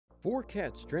4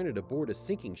 cats stranded aboard a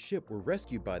sinking ship were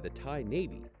rescued by the Thai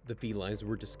Navy. The felines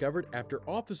were discovered after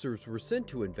officers were sent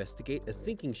to investigate a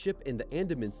sinking ship in the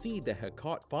Andaman Sea that had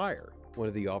caught fire. One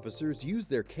of the officers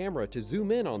used their camera to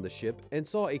zoom in on the ship and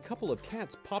saw a couple of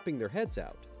cats popping their heads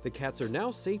out. The cats are now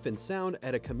safe and sound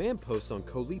at a command post on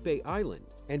Colipe Island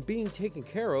and being taken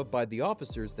care of by the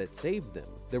officers that saved them.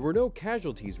 There were no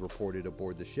casualties reported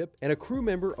aboard the ship, and a crew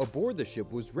member aboard the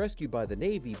ship was rescued by the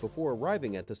Navy before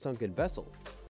arriving at the sunken vessel.